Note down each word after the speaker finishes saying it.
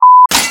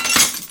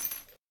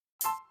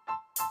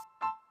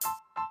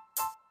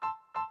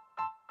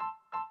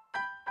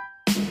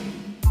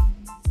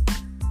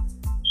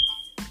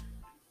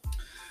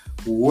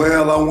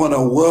Well, I want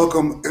to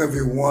welcome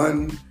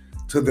everyone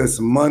to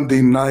this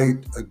Monday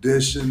night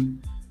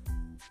edition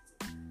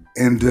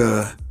in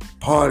the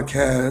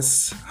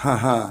podcast,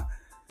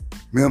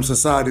 Mims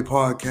Society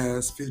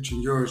podcast,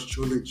 featuring yours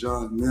truly,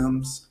 John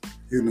Mims,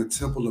 here in the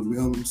Temple of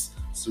Mims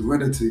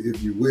Serenity,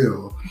 if you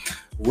will.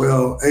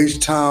 Well,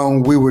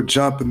 H-Town, we were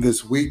jumping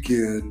this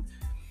weekend.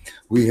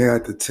 We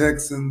had the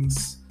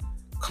Texans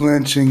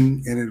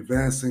clinching and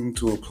advancing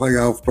to a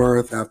playoff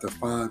berth after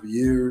 5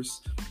 years.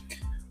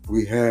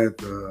 We had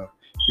the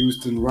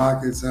Houston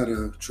Rockets had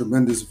a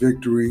tremendous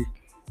victory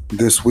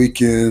this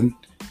weekend.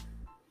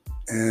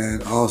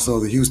 And also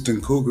the Houston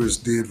Cougars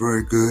did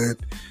very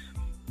good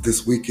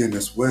this weekend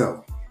as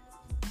well.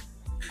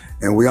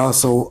 And we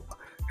also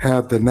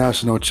had the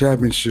national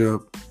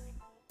championship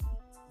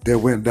that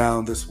went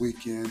down this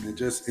weekend. It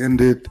just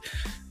ended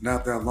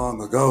not that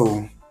long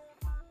ago.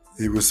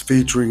 It was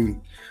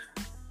featuring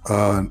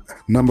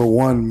number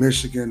 1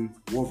 Michigan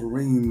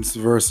Wolverines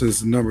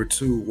versus number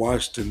 2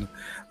 Washington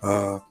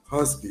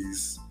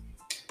Huskies.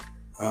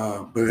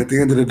 But at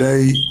the end of the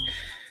day,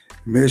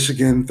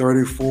 Michigan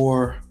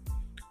 34,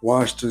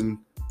 Washington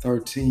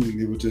 13.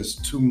 It was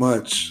just too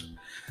much.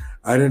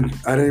 I didn't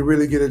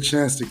really get a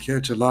chance to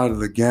catch a lot of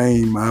the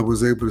game. I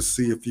was able to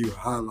see a few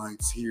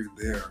highlights here and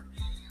there.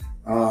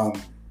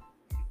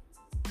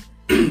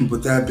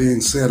 With that being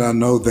said, I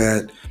know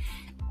that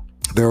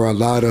there are a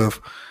lot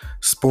of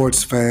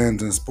sports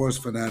fans and sports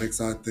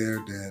fanatics out there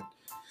that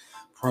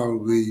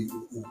probably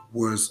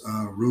was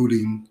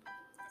rooting,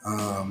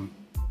 for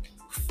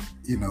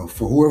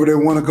whoever they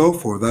want to go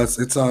for.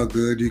 It's all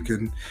good. You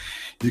can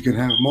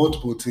have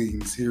multiple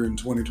teams here in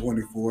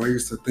 2024. I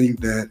used to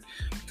think that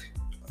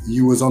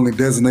you was only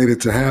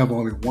designated to have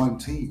only one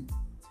team,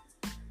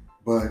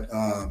 but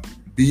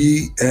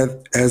be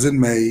as it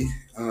may,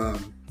 I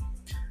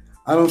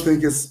don't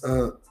think it's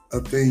a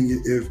thing.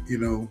 If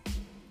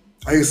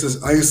I used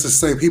to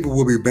say people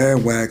will be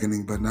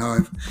bandwagoning, but now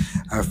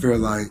I feel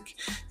like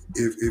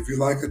if you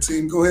like a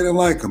team, go ahead and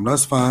like them.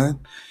 That's fine.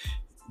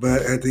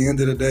 But at the end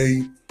of the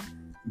day,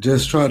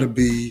 just try to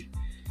be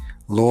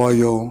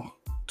loyal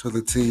to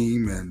the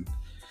team, and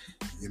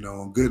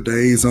good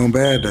days on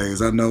bad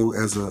days. I know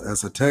as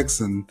a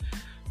Texan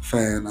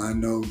fan, I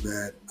know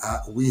that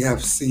we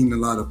have seen a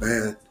lot of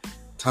bad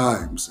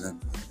times,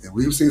 and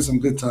we've seen some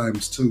good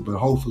times too. But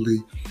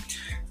hopefully,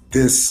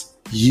 this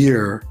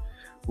year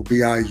will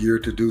be our year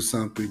to do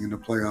something in the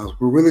playoffs.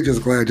 We're really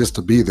just glad just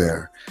to be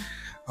there.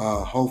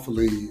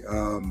 Hopefully,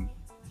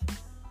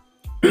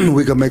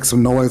 we can make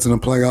some noise in the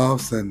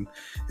playoffs. And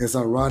it's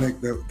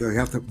ironic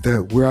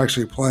that we're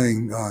actually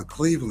playing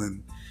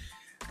Cleveland.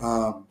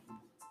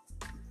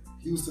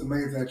 Houston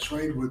made that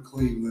trade with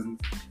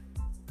Cleveland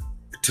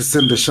to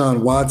send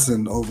Deshaun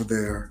Watson over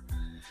there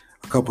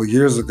a couple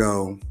years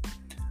ago,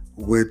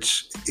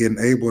 which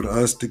enabled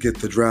us to get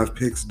the draft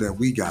picks that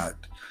we got.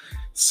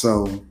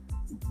 So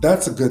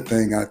that's a good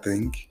thing, I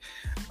think.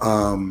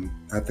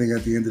 I think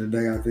at the end of the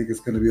day, I think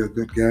it's going to be a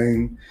good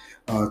game.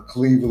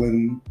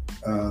 Cleveland,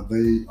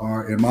 they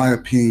are, in my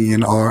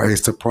opinion, are a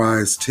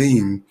surprise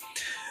team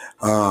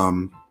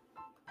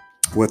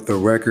with the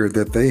record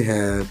that they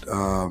had.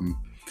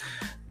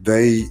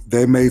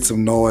 They made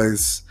some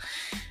noise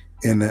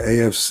in the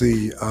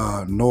AFC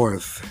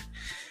North,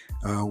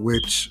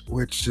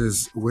 which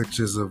is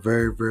a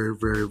very, very,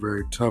 very,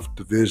 very tough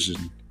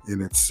division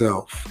in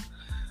itself.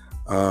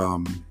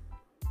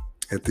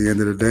 At the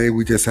end of the day,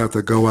 we just have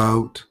to go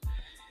out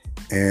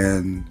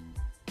and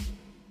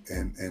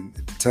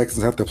the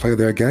Texans have to play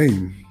their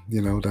game.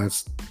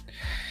 That's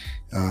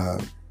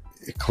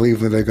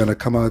Cleveland. They're going to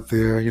come out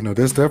there.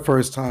 This is their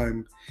first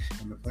time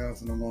in the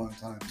playoffs in a long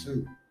time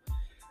too.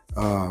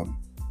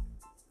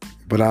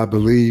 But I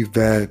believe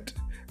that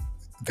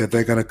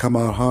they're going to come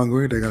out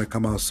hungry. They're going to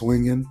come out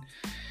swinging,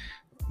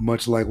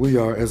 much like we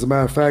are. As a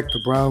matter of fact, the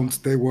Browns,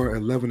 they were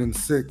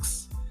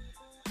 11-6.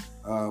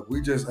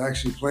 We just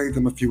actually played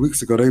them a few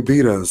weeks ago. They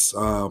beat us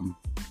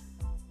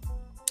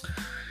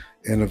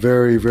in a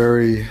very,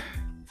 very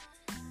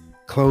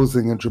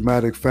closing and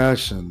dramatic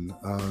fashion.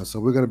 So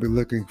we're going to be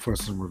looking for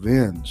some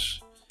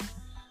revenge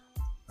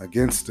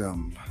against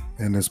them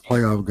in this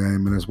playoff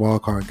game, in this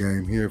wildcard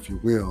game here, if you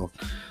will.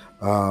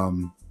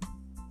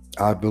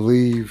 I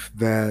believe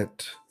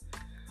that,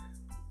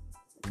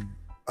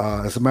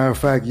 as a matter of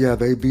fact,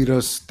 they beat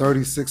us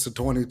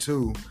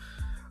 36-22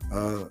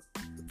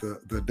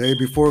 the day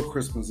before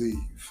Christmas Eve.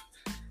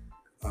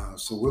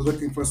 So we're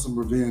looking for some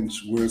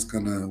revenge where it's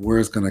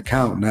gonna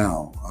count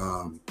now.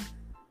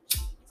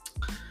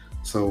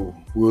 So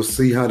we'll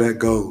see how that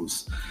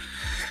goes.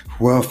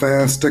 Well,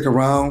 fans, stick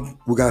around.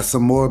 We got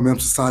some more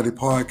Mims Society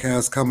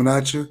podcasts coming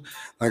at you.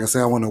 Like I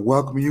said, I want to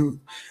welcome you.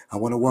 I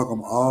want to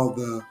welcome all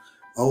the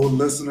old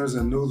listeners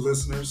and new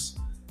listeners.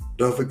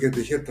 Don't forget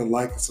to hit the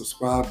like and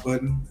subscribe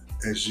button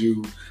as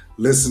you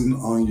listen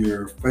on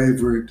your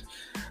favorite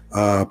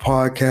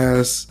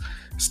podcast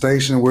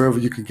station, wherever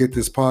you can get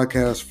this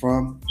podcast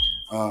from.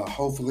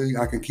 Hopefully,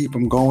 I can keep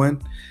them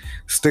going.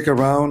 Stick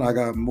around. I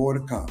got more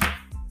to come.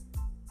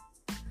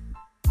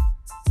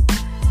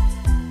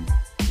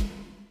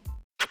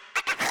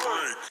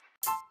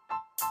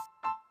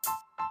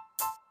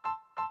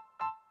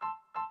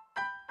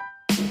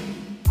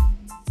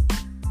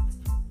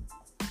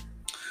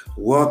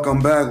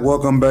 Welcome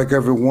back,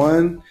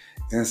 everyone,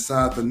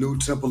 inside the new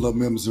temple of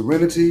Mem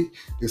Serenity.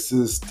 This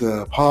is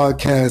the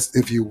podcast,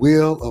 if you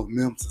will, of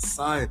Mem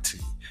Society.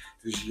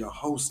 This is your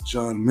host,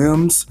 John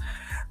Mims.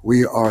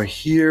 We are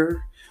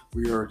here.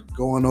 We are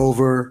going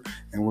over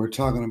and we're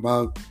talking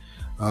about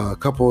a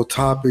couple of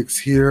topics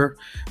here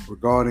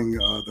regarding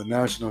the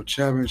national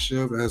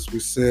championship, as we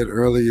said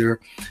earlier,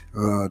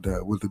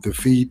 with the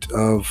defeat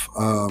of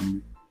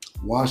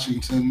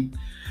Washington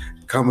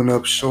coming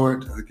up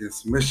short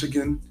against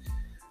Michigan.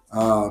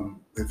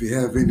 If you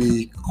have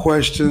any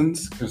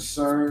questions,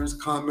 concerns,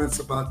 comments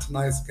about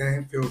tonight's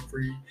game, feel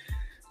free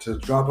to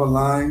drop a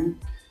line.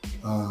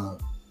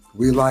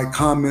 We like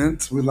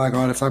comments. We like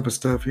all that type of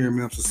stuff here in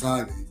Mem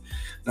Society.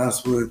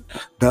 That's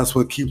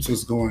what keeps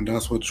us going.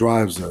 That's what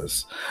drives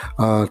us.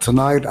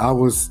 Tonight, I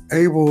was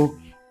able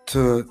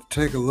to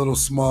take a little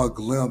small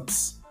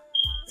glimpse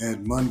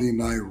at Monday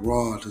Night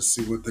Raw to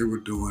see what they were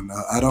doing.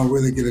 I don't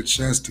really get a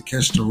chance to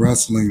catch the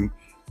wrestling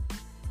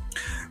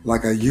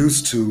like I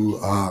used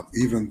to,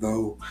 even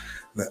though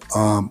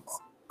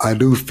I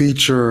do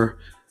feature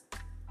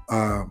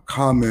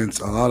comments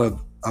a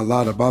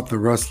lot about the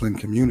wrestling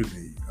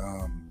community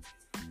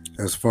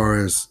as far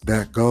as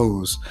that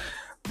goes.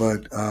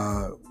 But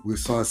we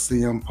saw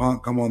CM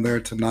Punk come on there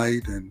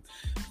tonight, and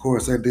of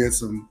course they did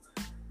some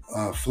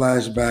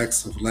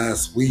flashbacks of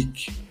last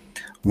week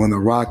when The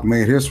Rock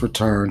made his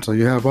return. So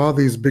you have all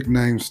these big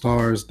name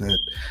stars that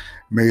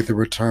made the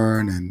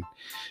return, and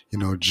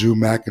Drew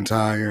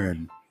McIntyre,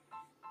 and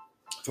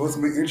so it's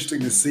going to be interesting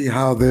to see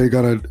how they're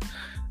going to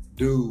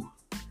do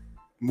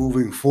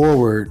moving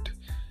forward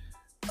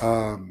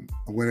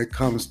when it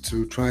comes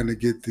to trying to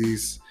get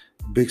these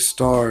big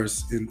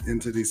stars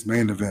into these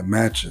main event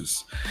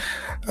matches.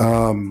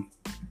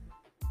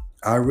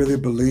 I really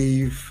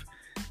believe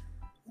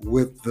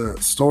with the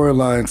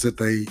storylines that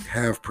they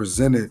have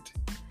presented,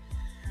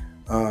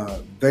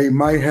 they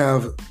might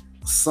have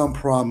some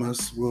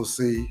promise. We'll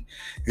see.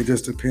 It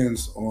just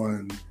depends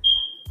on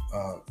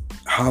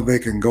how they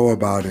can go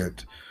about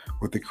it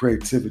with the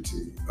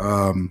creativity.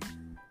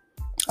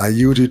 I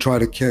usually try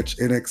to catch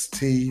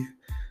NXT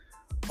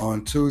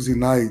on Tuesday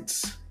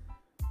nights.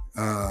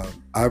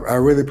 I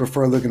really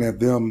prefer looking at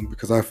them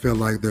because I feel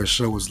like their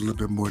show is a little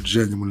bit more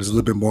genuine. It's a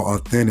little bit more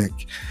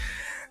authentic.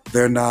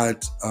 They're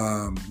not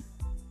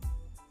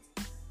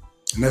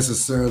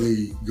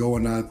necessarily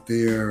going out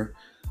there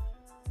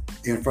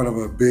in front of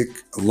a big,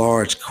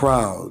 large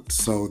crowd.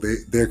 So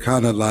they're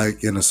kind of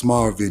like in a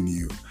small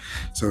venue.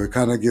 So it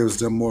kind of gives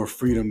them more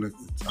freedom to,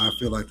 I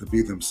feel like, to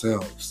be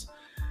themselves.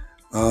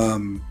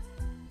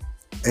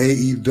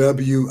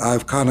 AEW,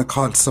 I've kind of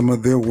caught some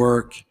of their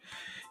work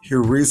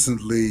here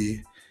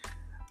recently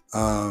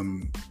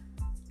in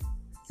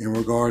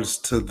regards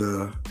to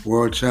the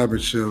World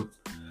Championship.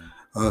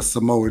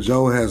 Samoa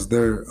Joe has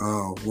their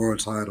world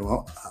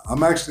title.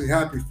 I'm actually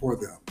happy for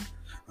them,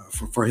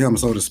 for him,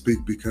 so to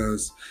speak,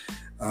 because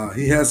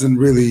he hasn't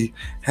really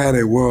had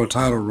a world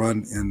title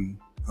run in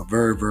a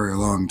very, very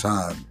long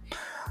time.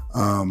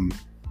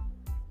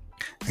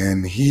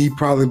 And he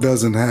probably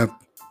doesn't have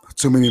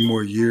too many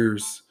more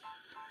years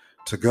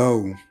to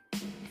go.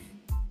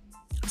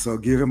 So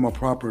give him a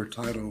proper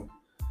title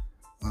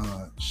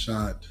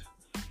shot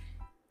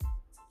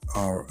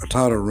or a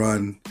title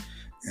run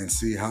and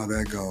see how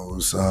that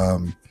goes.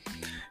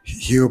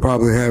 He'll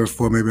probably have it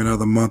for maybe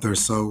another month or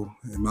so,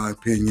 in my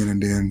opinion,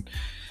 and then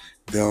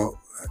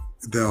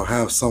they'll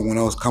have someone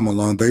else come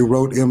along. They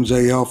wrote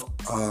MJF,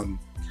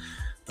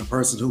 the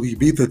person who he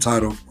beat the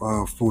title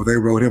for, they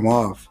wrote him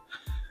off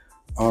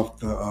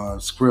the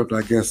script.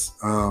 I guess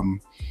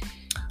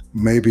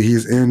maybe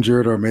he's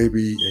injured or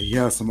maybe he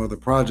has some other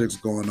projects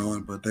going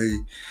on, but they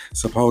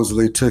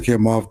supposedly took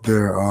him off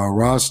their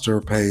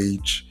roster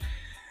page.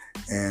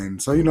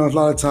 And so, a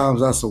lot of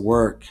times that's a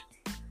work,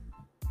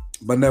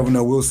 but never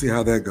know. We'll see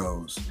how that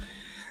goes.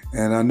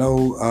 And I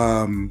know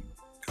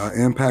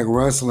Impact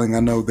Wrestling,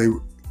 I know they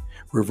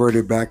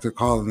reverted back to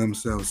calling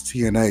themselves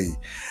TNA.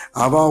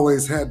 I've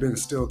always been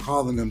still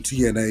calling them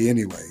TNA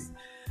anyway,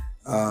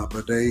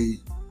 but they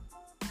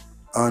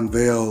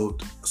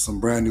unveiled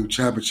some brand new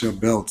championship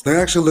belts. They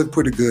actually look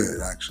pretty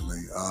good,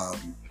 actually.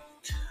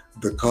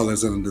 The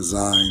colors and the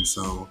design,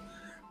 so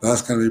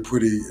that's going to be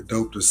pretty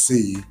dope to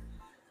see.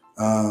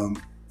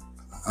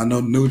 I know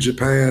New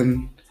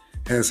Japan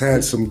has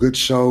had some good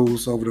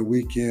shows over the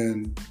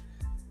weekend.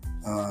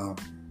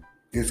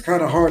 It's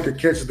kind of hard to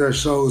catch their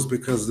shows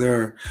because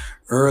they're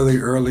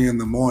early in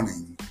the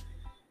morning.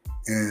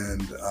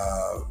 And,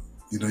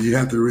 you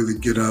have to really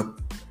get up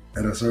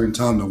at a certain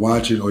time to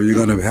watch it, or you're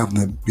going to have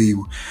to be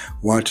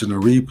watching a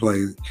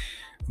replay,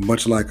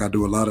 much like I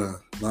do a lot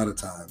of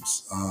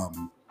times.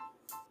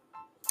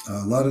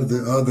 A lot of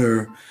the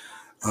other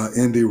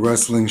indie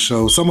wrestling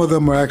shows, some of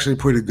them are actually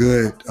pretty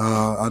good.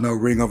 I know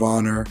Ring of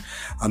Honor.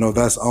 I know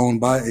that's owned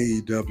by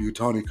AEW,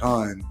 Tony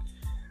Khan.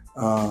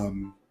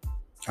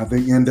 I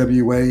think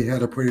NWA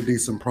had a pretty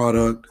decent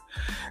product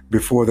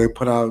before they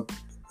put out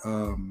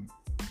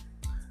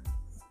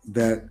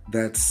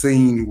that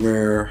scene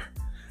where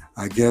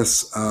I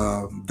guess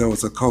there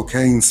was a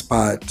cocaine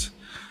spot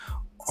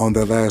on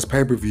their last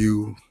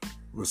pay-per-view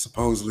was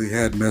supposedly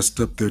had messed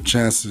up their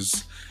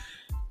chances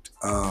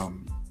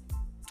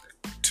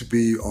to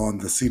be on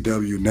the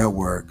CW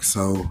network.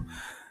 So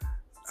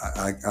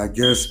I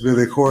guess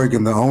Billy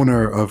Corgan, the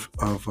owner of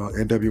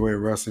NWA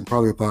Wrestling,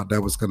 probably thought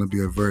that was going to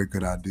be a very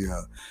good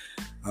idea.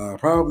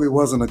 Probably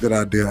wasn't a good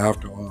idea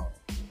after all.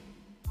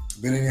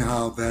 But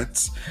anyhow,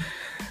 that's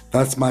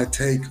my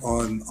take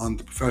on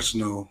the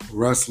professional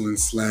wrestling /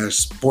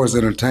 sports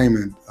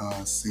entertainment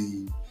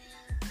scene.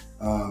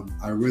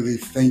 I really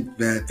think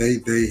that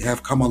they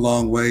have come a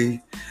long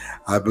way.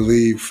 I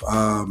believe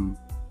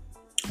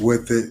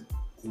with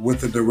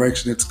the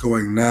direction it's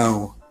going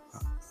now,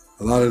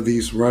 a lot of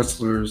these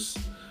wrestlers,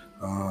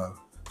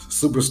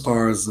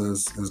 superstars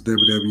as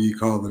WWE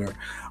called it,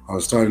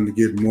 are starting to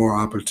get more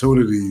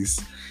opportunities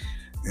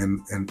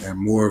and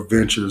more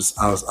ventures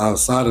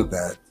outside of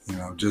that. You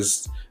know,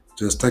 just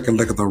take a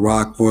look at The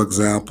Rock, for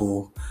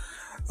example,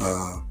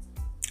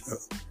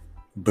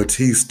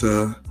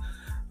 Batista.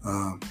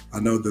 I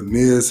know The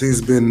Miz,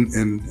 he's been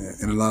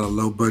in a lot of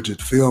low budget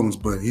films,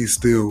 but he's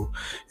still,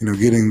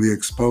 getting the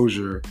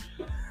exposure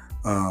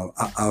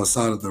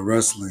outside of the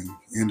wrestling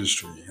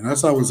industry. And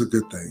that's always a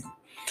good thing.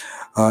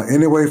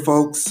 Anyway,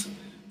 folks,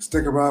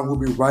 stick around. We'll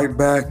be right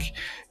back.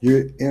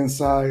 You're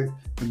inside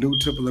the new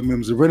Temple of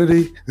Mem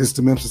Serenity. This is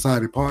the Mem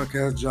Society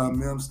Podcast. John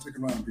Mims. Stick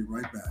around. I'll be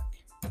right back.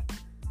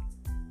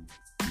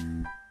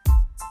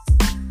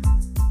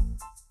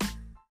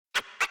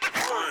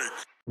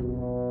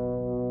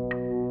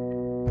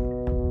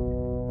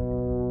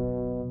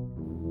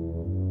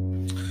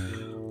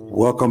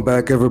 Welcome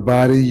back,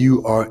 everybody.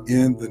 You are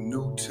in the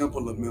new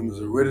Temple of Mem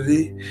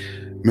Serenity,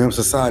 Mem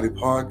Society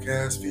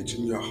Podcast,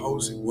 featuring your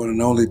host, one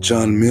and only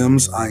John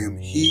Mims. I am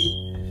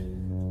he.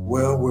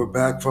 Well, we're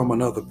back from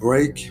another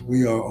break.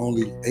 We are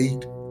only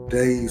 8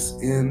 days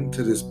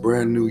into this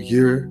brand new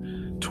year,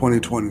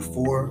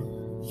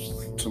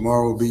 2024.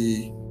 Tomorrow will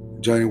be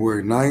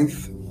January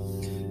 9th.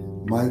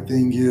 My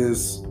thing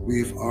is,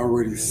 we've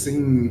already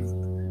seen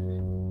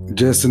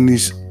just in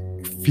these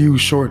few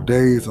short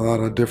days a lot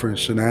of different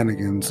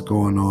shenanigans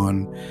going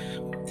on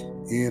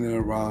in and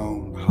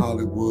around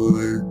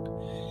Hollywood,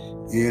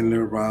 in and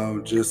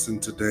around just in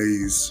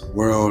today's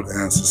world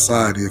and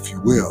society, if you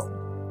will.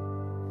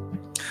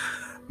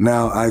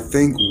 Now, I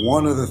think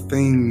one of the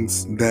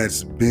things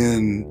that's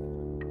been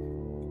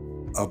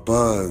a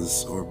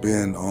buzz or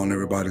been on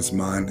everybody's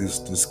mind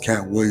is this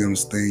Katt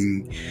Williams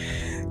thing.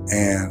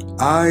 And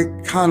I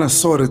kind of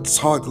sort of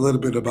talked a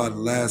little bit about it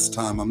last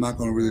time. I'm not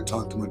going to really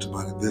talk too much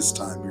about it this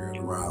time here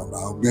around.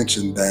 I'll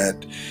mention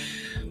that,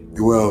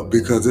 well,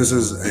 because this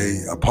is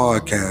a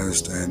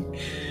podcast and,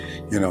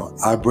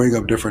 I bring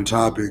up different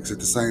topics. At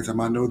the same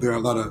time, I know there are a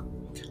lot of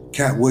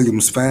Katt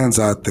Williams fans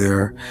out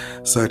there,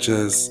 such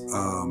as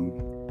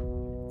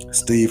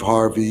Steve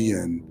Harvey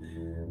and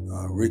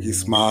Ricky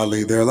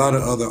Smiley. There are a lot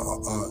of other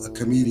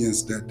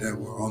comedians that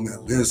were on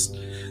that list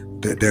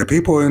that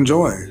people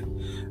enjoy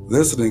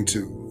listening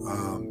to.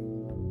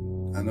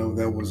 I know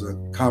there was a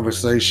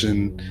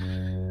conversation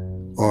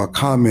or a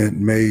comment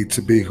made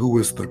to be who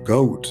is the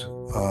GOAT,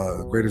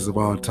 greatest of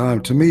all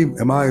time. To me,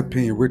 in my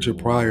opinion, Richard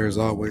Pryor is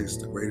always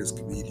the greatest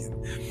comedian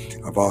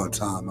of all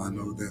time. I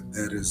know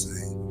that is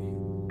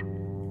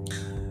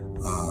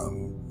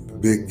a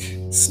big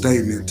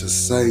statement to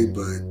say,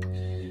 but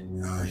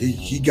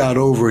he got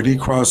over it. He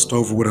crossed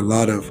over with a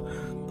lot of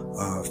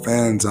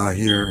fans out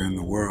here in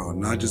the world,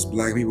 not just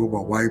black people,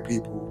 but white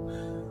people,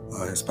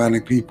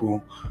 Hispanic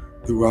people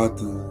throughout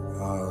the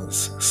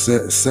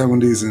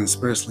 70s and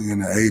especially in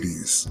the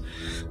 80s,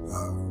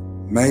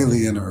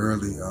 mainly in the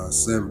early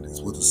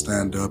 70s with the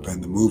stand-up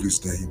and the movies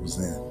that he was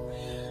in.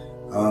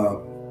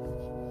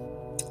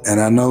 And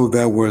I know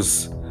there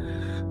was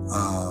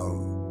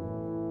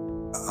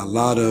a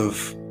lot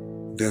of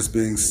that's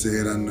being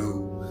said. I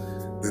know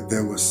that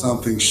there was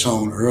something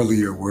shown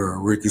earlier where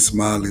Ricky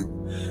Smiley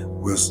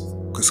was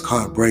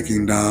caught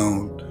breaking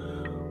down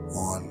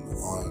on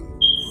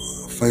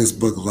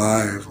Facebook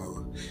Live,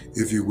 or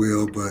if you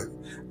will. But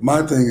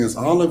my thing is,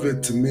 all of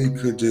it to me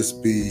could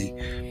just be,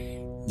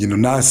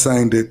 not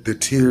saying that the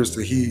tears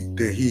that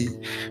he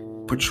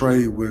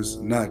portrayed was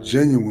not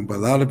genuine, but a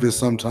lot of it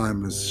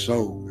sometimes is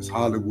show, is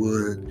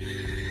Hollywood.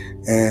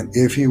 And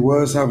if he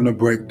was having a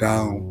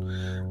breakdown,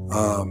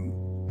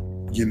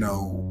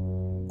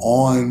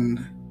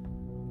 on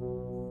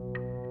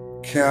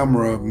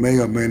camera may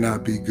or may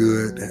not be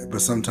good,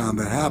 but sometimes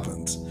that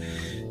happens,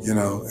 and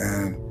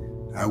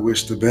I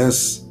wish the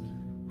best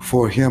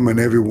for him and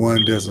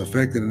everyone that's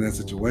affected in that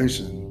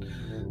situation.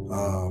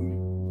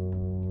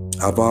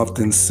 I've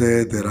often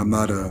said that I'm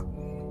not a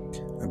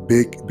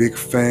big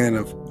fan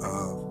of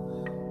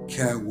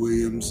Katt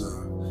Williams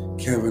or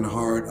Kevin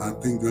Hart. I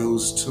think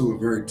those two are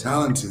very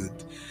talented.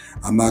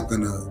 I'm not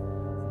gonna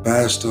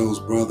bash those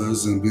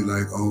brothers and be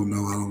like, oh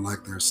no, I don't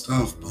like their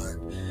stuff, but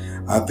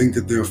I think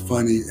that they're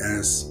funnier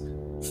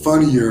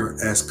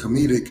as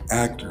comedic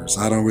actors.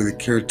 I don't really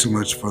care too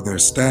much for their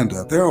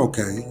stand-up. They're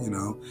okay,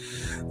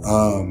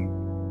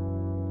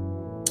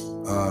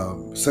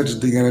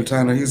 Cedric the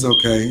Entertainer, he's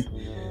okay.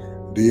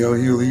 D.L.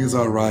 Hughley, he's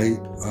all right.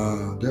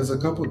 There's a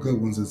couple of good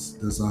ones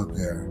that's out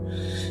there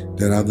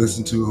that I've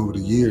listened to over the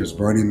years.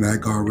 Bernie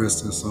Mac, God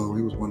rest his soul,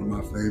 he was one of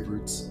my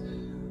favorites.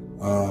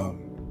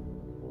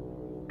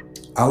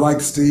 I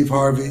like Steve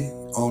Harvey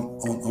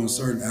on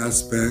certain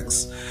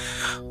aspects,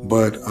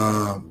 but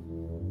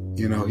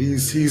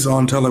he's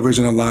on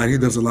television a lot. He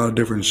does a lot of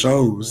different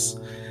shows,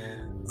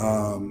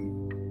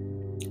 and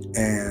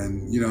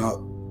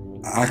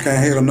I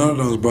can't hate on none of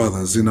those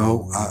brothers.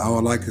 I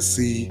would like to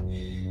see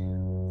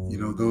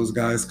those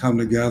guys come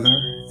together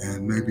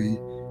and maybe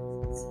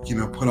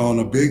put on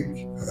a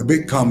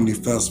big comedy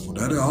festival.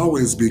 That'd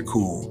always be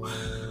cool.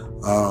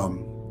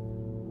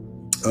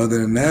 Other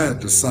than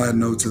that, the side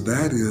note to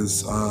that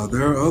is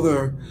there are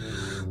other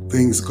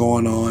things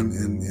going on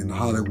in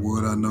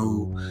Hollywood. I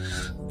know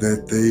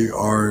that they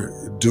are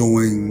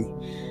doing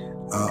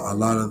a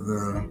lot of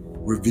the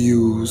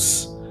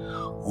reviews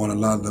on a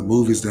lot of the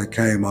movies that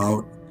came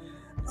out,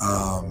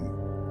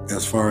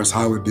 as far as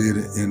how it did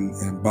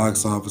in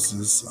box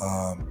offices.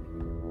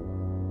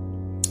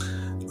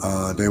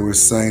 They were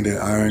saying that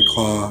Iron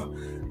Claw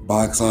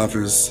box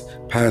office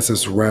passed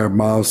its rare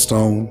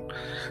milestone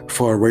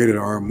for a rated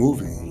R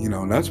movie.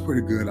 That's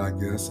pretty good, I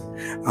guess.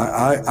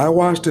 I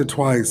watched it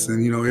twice,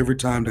 and every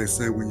time they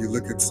say when you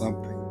look at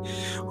something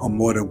on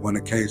more than one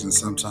occasion,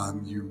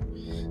 sometimes you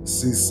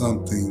see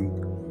something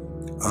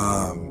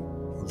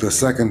the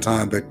second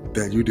time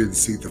that you didn't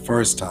see the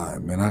first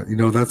time,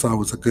 and that's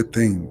always a good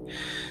thing.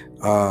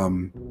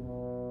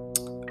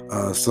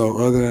 So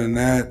other than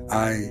that,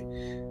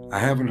 I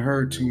haven't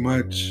heard too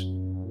much.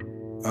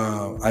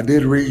 I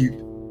did read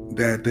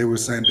that they were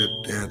saying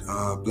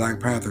that Black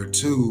Panther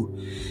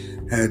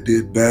 2 had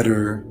did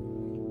better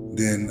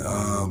than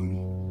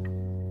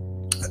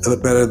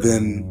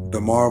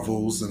the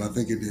Marvels, and I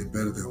think it did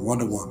better than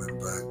Wonder Woman.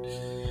 But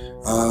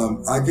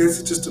I guess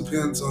it just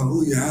depends on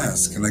who you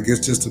ask, and I guess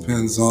it just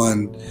depends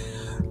on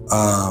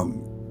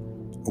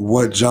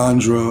what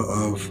genre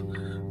of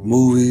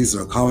movies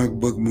or comic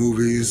book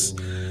movies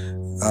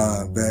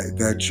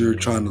that you're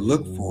trying to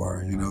look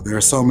for. There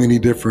are so many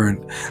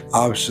different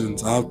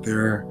options out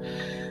there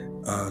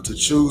to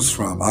choose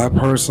from. I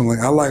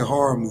like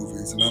horror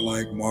movies, and I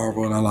like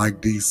Marvel, and I like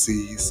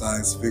DC,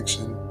 science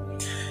fiction,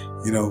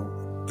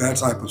 that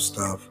type of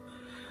stuff.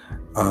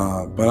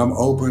 But I'm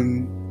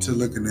open to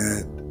looking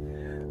at,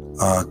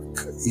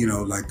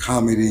 like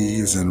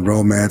comedies and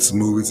romance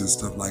movies and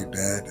stuff like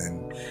that.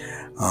 And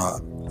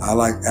I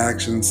like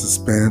action,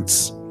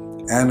 suspense.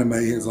 Anime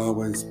has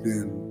always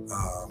been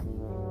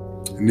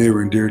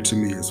near and dear to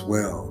me as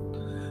well,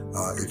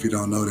 if you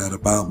don't know that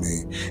about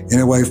me.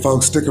 Anyway,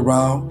 folks, stick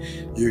around.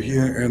 You're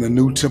here in the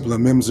new Temple of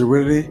Mem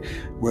Serenity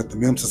with the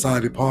Mem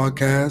Society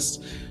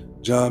Podcast.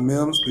 John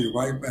Mims, be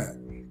right back.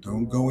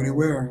 Don't go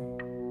anywhere.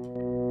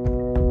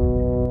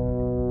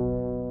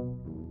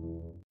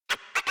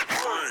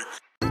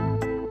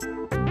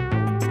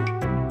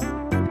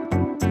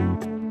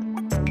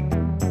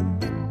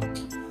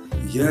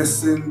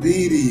 Yes,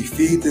 indeedy.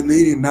 Feed the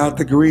needy, not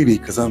the greedy,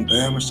 because I'm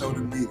damn sure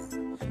the needy.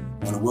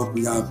 I want to welcome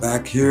y'all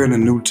back here in the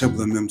new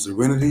Temple of Mem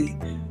Serenity.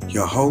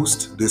 Your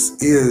host,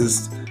 this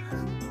is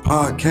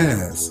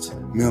podcast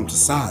Mem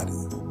Society,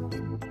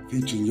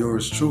 featuring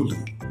yours truly,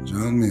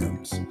 John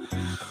Mims.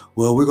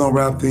 Well, we're going to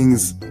wrap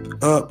things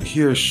up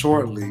here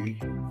shortly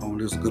on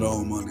this good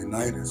old Monday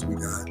night, as we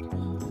got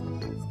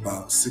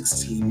about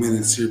 16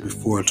 minutes here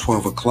before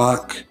 12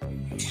 o'clock.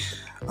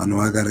 I know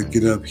I got to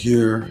get up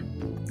here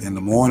in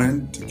the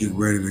morning to get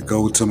ready to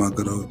go to my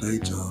good old day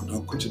job.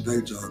 Don't quit your day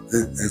job,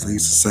 as I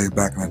used to say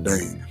back in the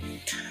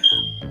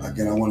day.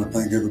 Again, I want to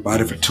thank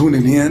everybody for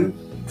tuning in.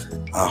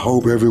 I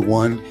hope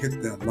everyone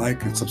hit that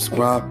like and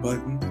subscribe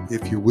button,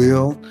 if you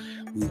will,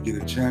 when you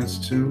get a chance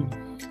to.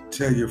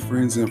 Tell your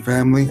friends and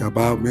family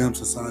about Mem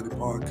Society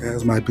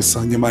Podcast. Might be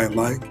something you might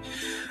like.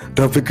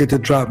 Don't forget to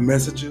drop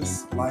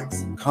messages,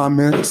 likes, and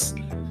comments.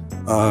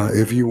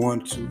 If you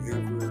want to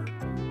ever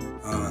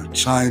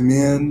chime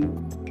in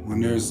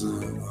when there's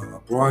a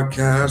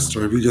broadcast,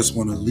 or if you just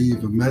want to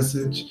leave a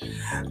message,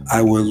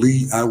 I will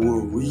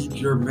read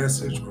your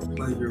message or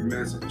play your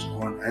message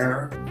on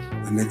air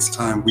the next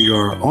time we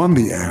are on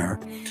the air.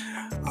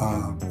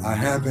 I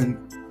haven't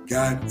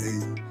got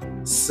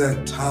a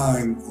set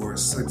time or a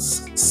set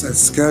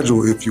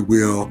schedule, if you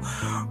will,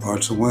 or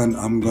to when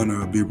I'm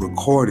gonna be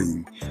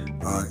recording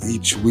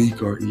each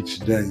week or each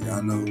day.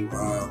 I know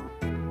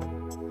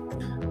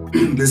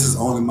this is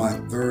only my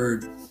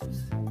third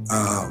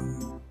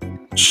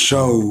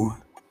show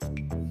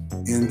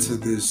into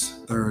this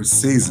third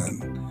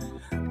season,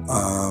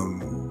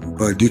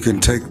 but you can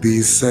take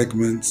these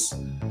segments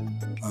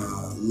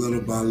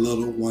little by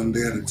little, one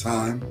day at a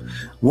time,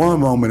 one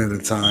moment at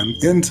a time,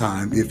 in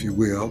time, if you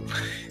will,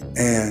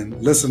 and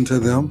listen to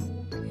them.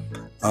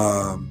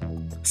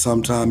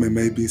 Sometime it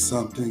may be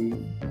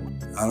something,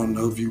 I don't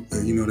know if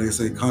they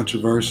say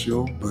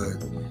controversial, but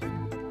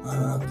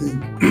I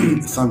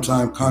think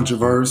sometimes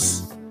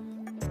controversy,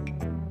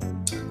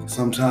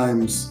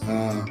 sometimes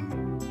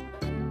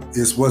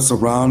it's what's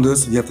around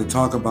us. You have to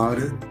talk about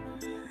it.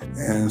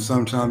 And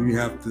sometimes you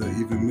have to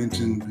even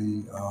mention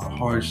the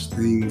harsh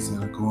things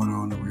that are going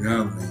on in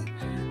reality.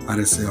 I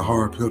just say a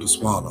hard pill to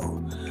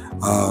swallow.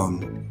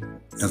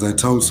 As I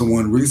told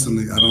someone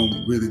recently, I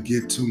don't really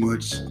get too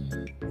much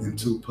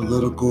into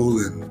political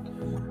and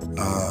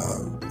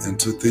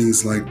into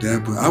things like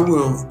that, but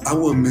I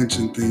will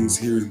mention things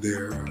here and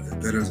there.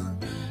 If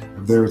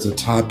there is a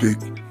topic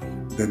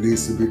that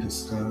needs to be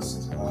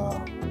discussed,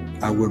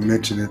 I will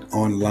mention it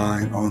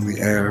online on the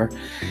air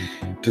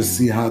to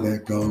see how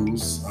that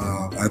goes.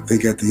 I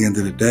think at the end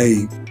of the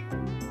day,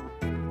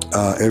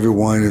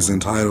 everyone is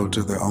entitled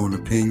to their own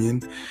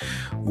opinion,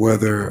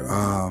 whether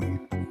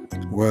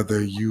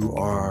you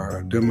are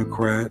a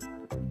Democrat,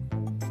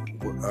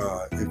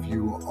 if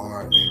you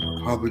are a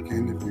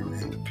Republican, if you're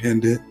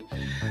independent,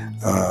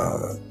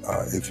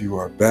 if you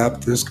are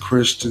Baptist,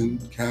 Christian,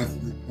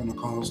 Catholic,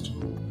 Pentecostal,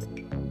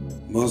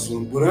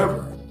 Muslim,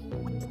 whatever.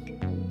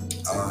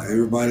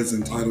 Everybody's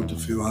entitled to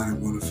feel how they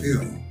want to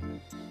feel.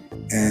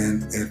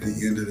 And at the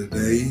end of the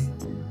day,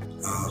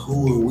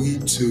 who are we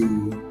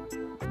to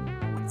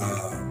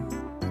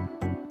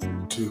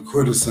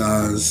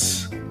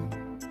criticize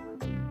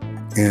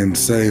and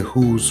say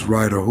who's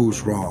right or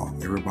who's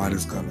wrong?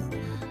 Everybody's gonna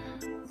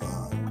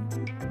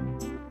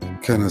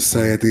kind of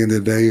say at the end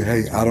of the day,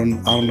 hey, I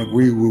don't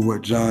agree with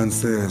what John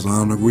says, or I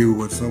don't agree with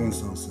what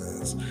so-and-so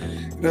says.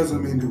 It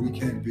doesn't mean that we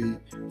can't be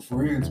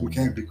friends, we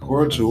can't be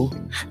cordial.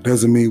 It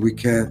doesn't mean we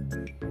can't,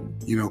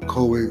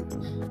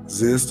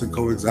 coexist and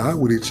coexist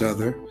with each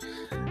other.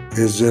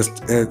 It's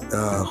just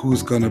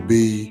who's going to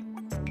be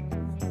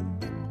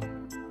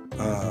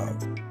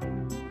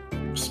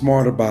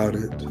smart about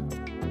it.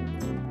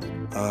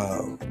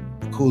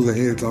 Cooler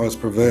heads always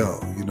prevail.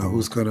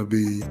 Who's going to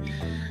be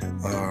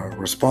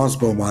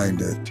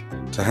responsible-minded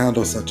to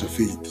handle such a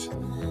feat.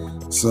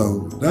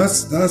 So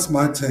that's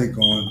my take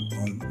on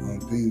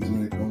things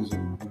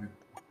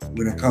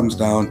when it comes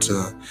down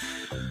to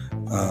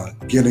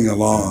getting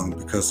along,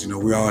 because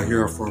we're all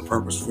here for a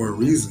purpose, for a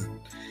reason,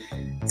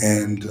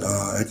 and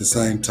at the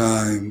same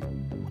time,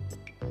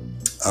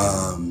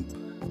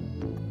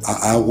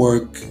 I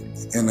work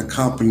in a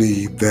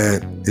company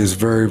that is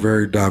very,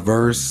 very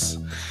diverse.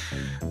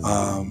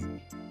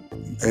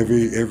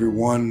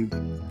 Everyone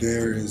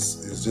there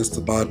is just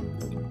about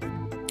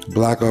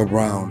black or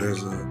brown.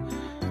 There's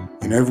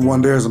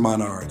everyone there is a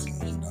minority.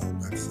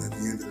 But at the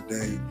end of the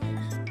day,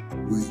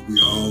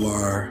 we all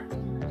are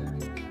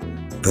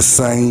the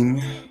same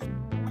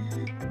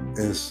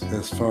as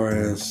far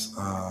as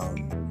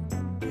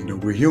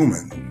we're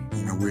human.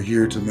 We're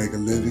here to make a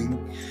living.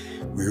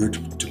 We're here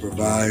to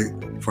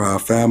provide for our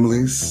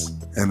families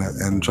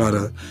and try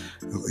to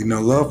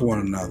love one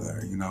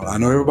another. I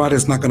know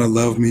everybody's not going to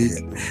love me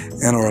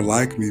and or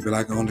like me, but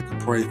I can only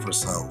pray for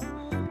so.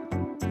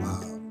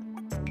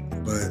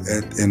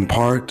 But in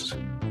part,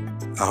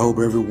 I hope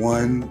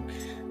everyone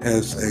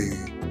has a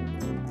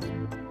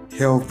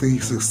healthy,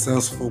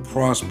 successful,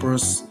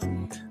 prosperous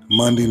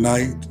Monday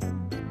night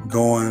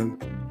going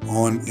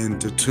on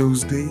into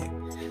Tuesday.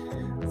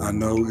 I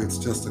know it's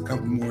just a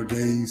couple more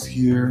days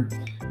here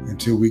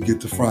until we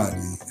get to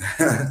Friday.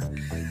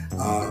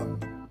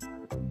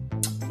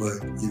 But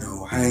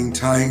hang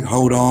tight,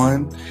 hold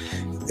on.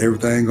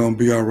 Everything gonna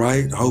be all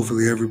right.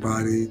 Hopefully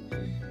everybody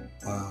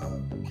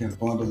can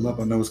bundle up.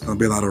 I know it's gonna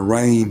be a lot of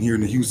rain here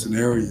in the Houston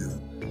area.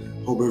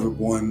 Hope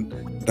everyone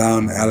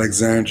down in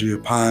Alexandria,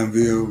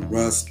 Pineville,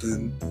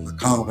 Ruston,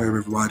 Lecompton,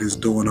 everybody's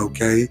doing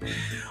okay.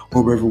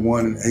 Hope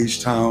everyone in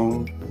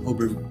H-Town,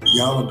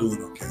 y'all are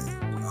doing okay.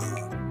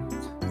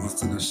 I want to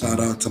send a shout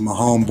out to my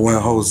homeboy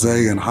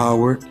Jose and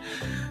Howard,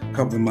 a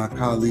couple of my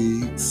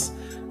colleagues,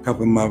 a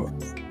couple of my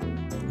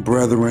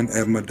brethren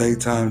at my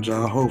daytime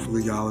job.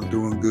 Hopefully y'all are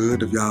doing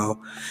good. If y'all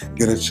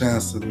get a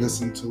chance to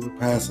listen to it,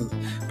 pass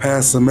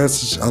the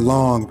message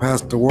along,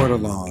 pass the word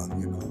along.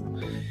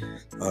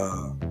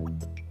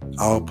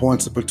 All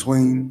points in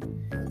between.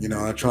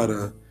 I try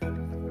to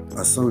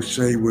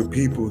associate with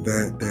people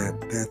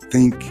that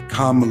think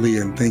commonly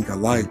and think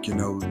alike.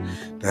 To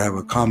have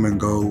a common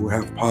goal,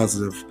 have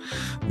positive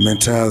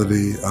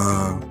mentality.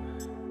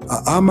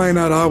 I might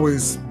not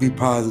always be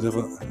positive.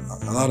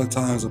 A lot of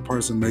times a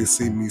person may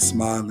see me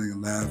smiling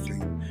and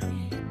laughing,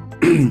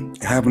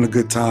 having a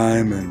good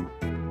time, and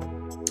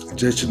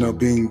just,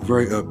 being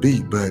very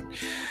upbeat, but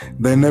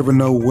they never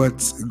know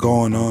what's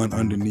going on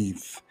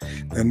underneath.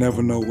 They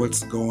never know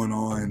what's going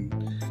on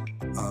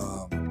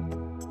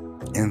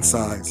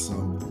inside. So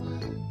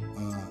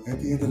at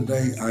the end of the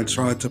day, I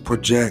try to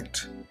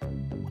project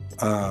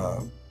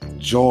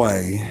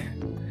joy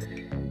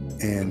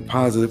and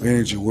positive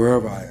energy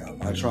wherever I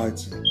am. I try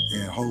to,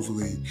 and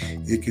hopefully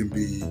it can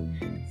be,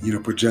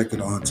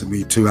 projected onto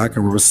me too. I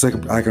can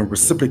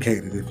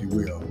reciprocate it, if you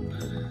will.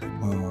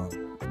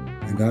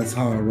 And that's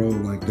how I roll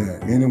like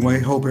that.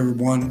 Anyway, hope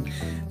everyone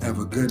have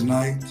a good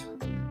night.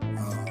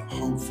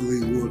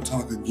 Hopefully we'll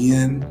talk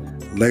again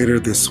later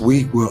this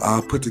week.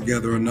 I'll put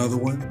together another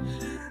one.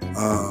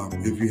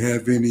 If you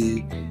have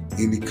any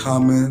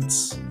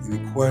comments, any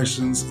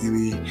questions,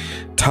 any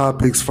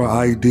topics for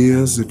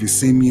ideas. If you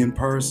see me in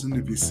person,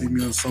 if you see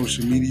me on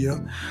social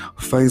media,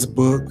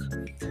 Facebook,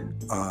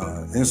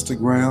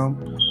 Instagram,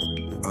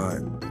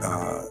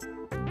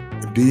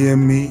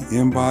 DM me,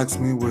 inbox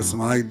me with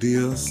some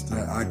ideas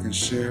that I can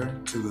share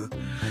to the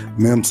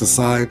MEM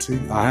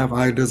Society. I have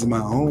ideas of my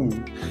own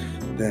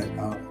that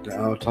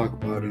I'll talk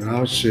about and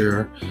I'll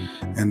share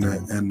in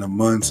the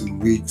months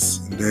and weeks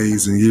and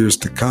days and years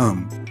to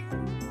come.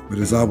 But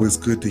it's always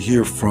good to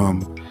hear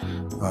from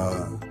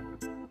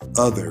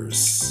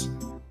others,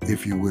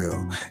 if you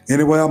will.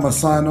 Anyway, I'm going to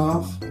sign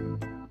off.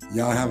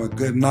 Y'all have a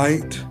good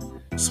night.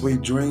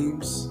 Sweet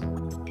dreams.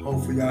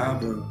 Hopefully y'all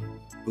have a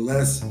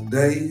blessed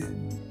day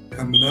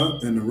coming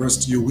up and the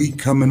rest of your week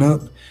coming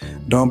up.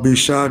 Don't be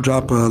shy.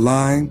 Drop a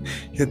line.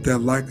 Hit that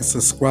like and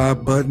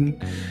subscribe button.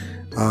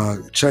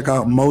 Check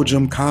out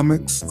Mojum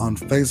Comics on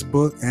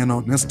Facebook and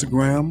on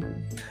Instagram.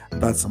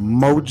 That's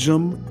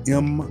Mojum,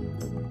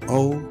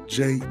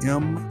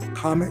 MOJM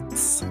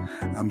Comics.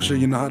 I'm sure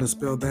you know how to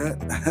spell that.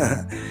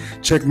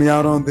 Check me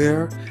out on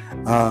there.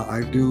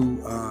 I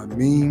do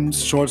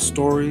memes, short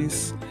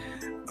stories.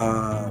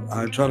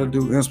 I try to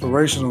do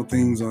inspirational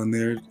things on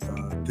there,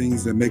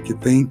 things that make you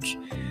think,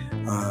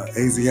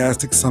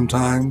 Asiastic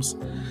sometimes.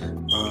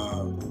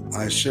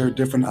 I share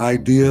different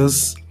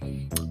ideas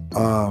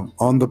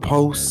on the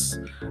posts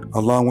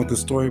along with the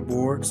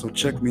storyboard. So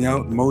check me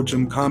out,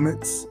 Mojum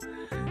Comics.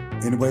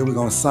 Anyway, we're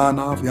going to sign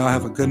off. Y'all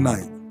have a good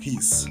night.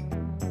 Peace.